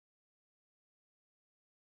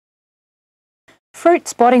Fruit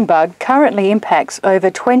spotting bug currently impacts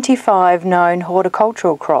over 25 known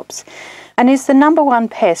horticultural crops and is the #1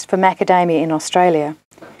 pest for macadamia in Australia.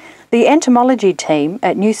 The Entomology team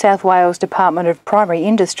at New South Wales Department of Primary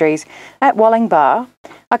Industries at Wollongbar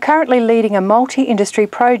are currently leading a multi-industry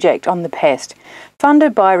project on the pest,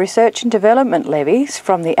 funded by research and development levies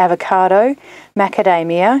from the avocado,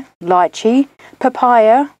 macadamia, lychee,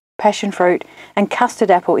 papaya, passion fruit and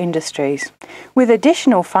custard apple industries, with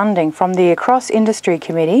additional funding from the Across Industry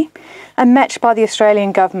Committee and matched by the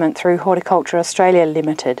Australian Government through Horticulture Australia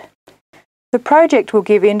Limited. The project will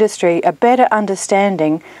give industry a better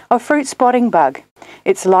understanding of fruit spotting bug,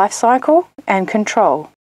 its life cycle and control.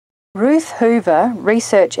 Ruth Huwer,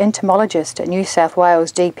 Research Entomologist at New South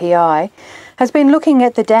Wales DPI, has been looking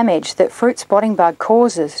at the damage that fruit spotting bug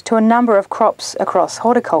causes to a number of crops across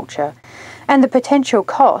horticulture and the potential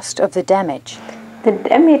cost of the damage. The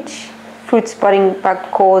damage fruit spotting bug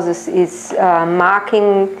causes is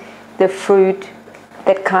marking the fruit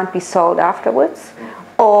that can't be sold afterwards,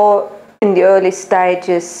 or in the early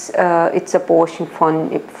stages, it's abortion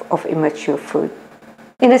of immature fruit.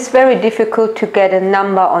 It is very difficult to get a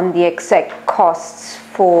number on the exact costs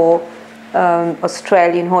for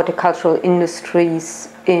Australian horticultural industries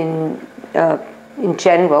in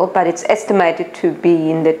general, but it's estimated to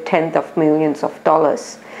be in the tens of millions of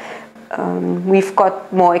dollars. We've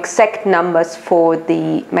got more exact numbers for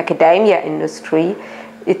the macadamia industry.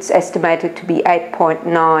 It's estimated to be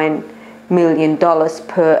 $8.9 million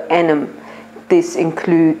per annum. This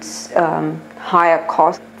includes higher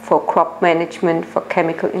costs for crop management, for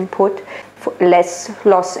chemical input, for less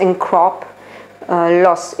loss in crop,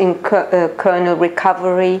 loss in kernel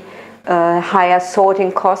recovery, higher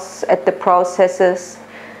sorting costs at the processors.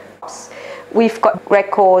 We've got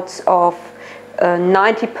records of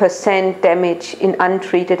 90% damage in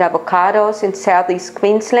untreated avocados in southeast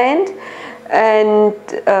Queensland. And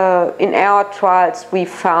in our trials, we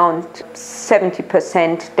found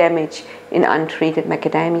 70% damage in untreated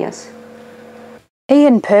macadamias.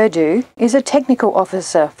 Ian Purdue is a technical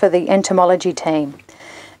officer for the Entomology team.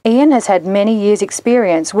 Ian has had many years'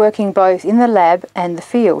 experience working both in the lab and the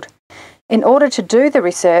field. In order to do the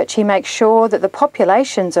research, he makes sure that the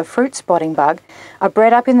populations of fruit spotting bug are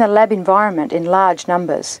bred up in the lab environment in large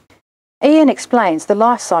numbers. Ian explains the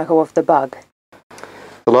life cycle of the bug.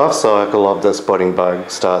 The life cycle of the spotting bug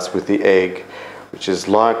starts with the egg, which is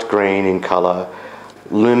light green in colour,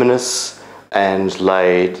 luminous and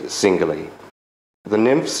laid singly. The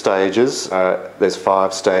nymph stages, there's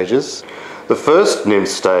 5 stages. The first nymph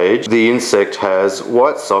stage, the insect has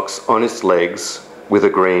white socks on its legs with a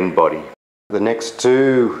green body. The next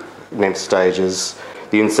 2 nymph stages,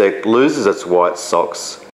 the insect loses its white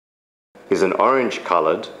socks, is an orange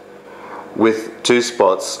coloured with 2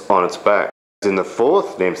 spots on its back. In the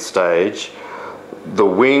 4th nymph stage, the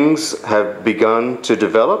wings have begun to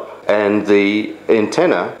develop and the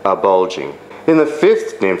antennae are bulging. In the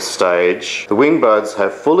 5th nymph stage, the wing buds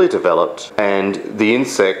have fully developed and the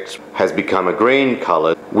insect has become a green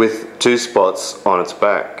colour with 2 spots on its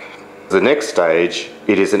back. The next stage,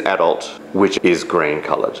 it is an adult, which is green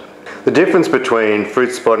coloured. The difference between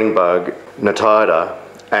fruit spotting bug Notida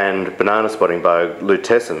and banana spotting bug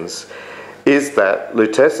lutescens is that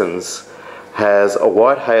lutescens has a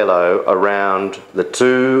white halo around the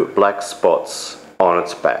 2 black spots on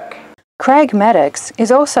its back. Craig Maddox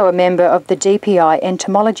is also a member of the DPI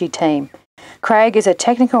Entomology team. Craig is a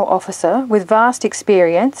technical officer with vast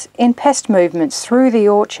experience in pest movements through the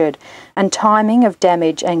orchard and timing of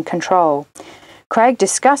damage and control. Craig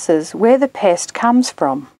discusses where the pest comes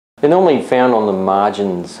from. They're normally found on the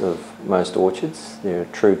margins of most orchards. They're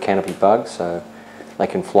true canopy bugs, so they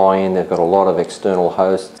can fly in. They've got a lot of external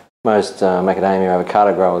hosts. Most macadamia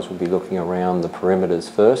avocado growers will be looking around the perimeters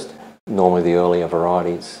first, normally the earlier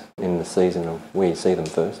varieties in the season of where you see them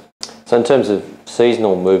first. So in terms of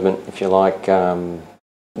seasonal movement, if you like,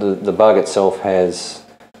 the bug itself has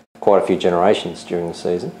quite a few generations during the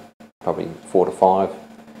season, probably 4 to 5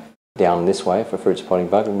 down this way for fruit spotting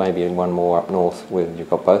bug, and maybe one more up north where you've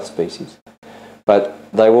got both species. But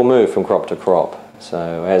they will move from crop to crop.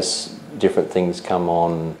 So as different things come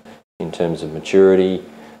on in terms of maturity,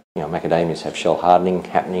 you know, macadamias have shell hardening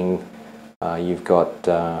happening. You've got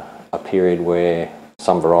a period where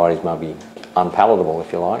some varieties might be unpalatable,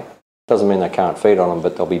 if you like. Doesn't mean they can't feed on them,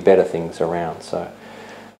 but there'll be better things around. So,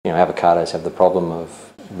 you know, avocados have the problem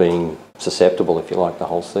of being susceptible, if you like, the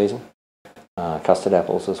whole season. Custard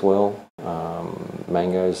apples as well.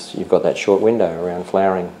 Mangoes, you've got that short window around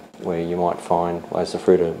flowering where you might find, as the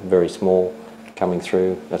fruit are very small coming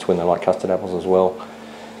through, that's when they like custard apples as well.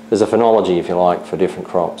 There's a phenology, if you like, for different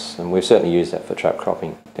crops, and we've certainly used that for trap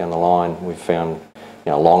cropping down the line. We've found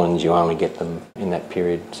Longhorns, you only get them in that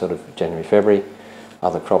period, sort of January, February.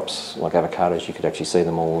 Other crops like avocados, you could actually see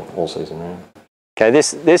them all season round. Okay,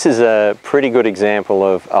 this is a pretty good example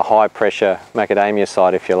of a high pressure macadamia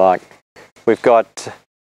site, if you like. We've got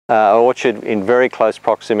an orchard in very close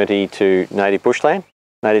proximity to native bushland,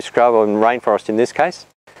 native scrub and rainforest in this case.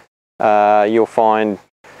 You'll find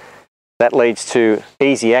that leads to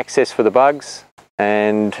easy access for the bugs,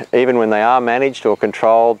 and even when they are managed or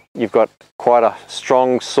controlled, you've got quite a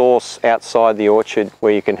strong source outside the orchard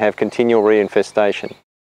where you can have continual reinfestation.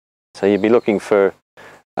 So you'd be looking for,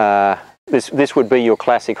 this would be your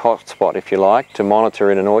classic hotspot, if you like, to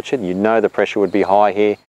monitor in an orchard. You know the pressure would be high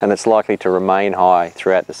here, and it's likely to remain high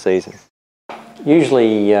throughout the season.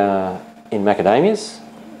 Usually in macadamias,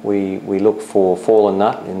 we look for fallen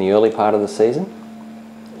nut in the early part of the season.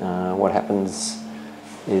 What happens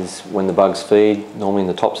is when the bugs feed, normally in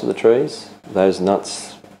the tops of the trees, those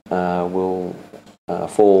nuts will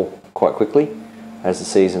fall quite quickly. As the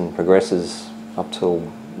season progresses up till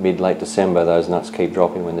mid-late December, those nuts keep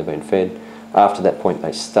dropping when they've been fed. After that point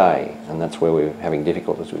they stay, and that's where we're having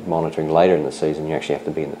difficulties with monitoring later in the season. You actually have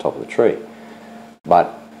to be in the top of the tree.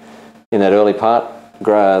 But in that early part,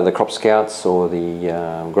 the crop scouts or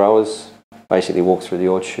the growers basically walk through the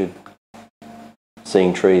orchard,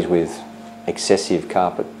 seeing trees with excessive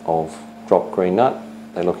carpet of dropped green nut.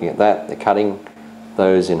 They're looking at that, they're cutting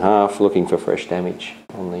those in half, looking for fresh damage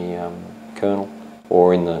on the kernel,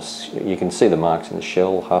 or in the, you can see the marks in the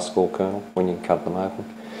shell, husk or kernel when you cut them open.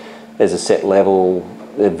 There's a set level,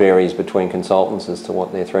 it varies between consultants as to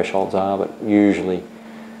what their thresholds are, but usually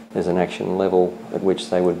there's an action level at which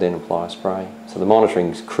they would then apply a spray. So the monitoring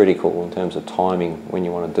is critical in terms of timing when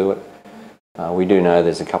you want to do it. We do know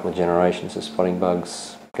there's a couple of generations of spotting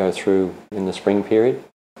bugs go through in the spring period,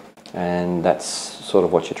 and that's sort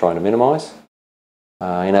of what you're trying to minimise.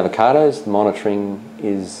 In avocados, the monitoring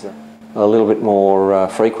is a little bit more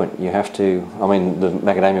frequent. You have to, I mean, the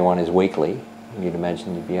macadamia one is weekly. You'd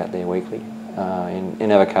imagine you'd be out there weekly. In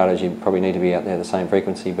avocados, you probably need to be out there the same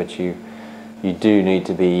frequency, but you do need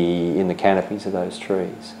to be in the canopies of those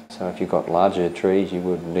trees. So if you've got larger trees, you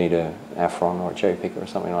would need an Afron or a cherry picker or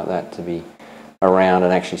something like that to be around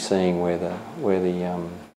and actually seeing where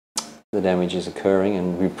the damage is occurring,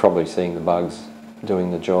 and we're probably seeing the bugs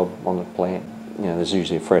doing the job on the plant. You know, there's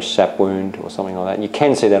usually a fresh sap wound or something like that. And you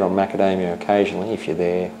can see that on macadamia occasionally if you're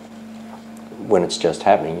there. When it's just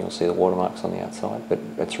happening, you'll see the watermarks on the outside, but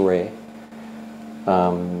it's rare.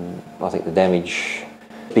 I think the damage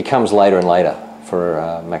becomes later and later for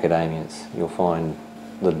macadamias. You'll find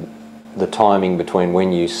the timing between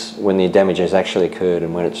when the damage has actually occurred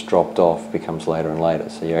and when it's dropped off becomes later and later.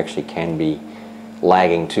 So you actually can be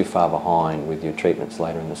lagging too far behind with your treatments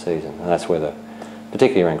later in the season, and that's where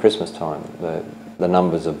particularly around Christmas time, the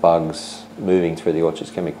numbers of bugs moving through the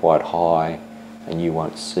orchards can be quite high, and you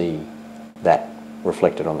won't see that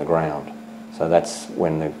reflected on the ground. So that's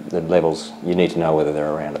when the levels, you need to know whether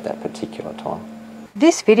they're around at that particular time.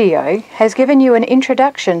 This video has given you an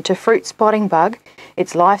introduction to fruit spotting bug,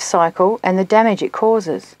 its life cycle and the damage it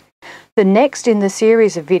causes. The next in the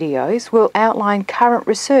series of videos will outline current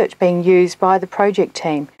research being used by the project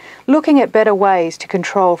team, looking at better ways to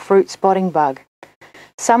control fruit spotting bug.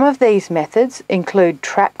 Some of these methods include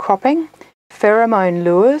trap cropping, pheromone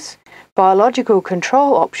lures, biological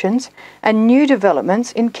control options, and new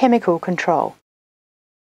developments in chemical control.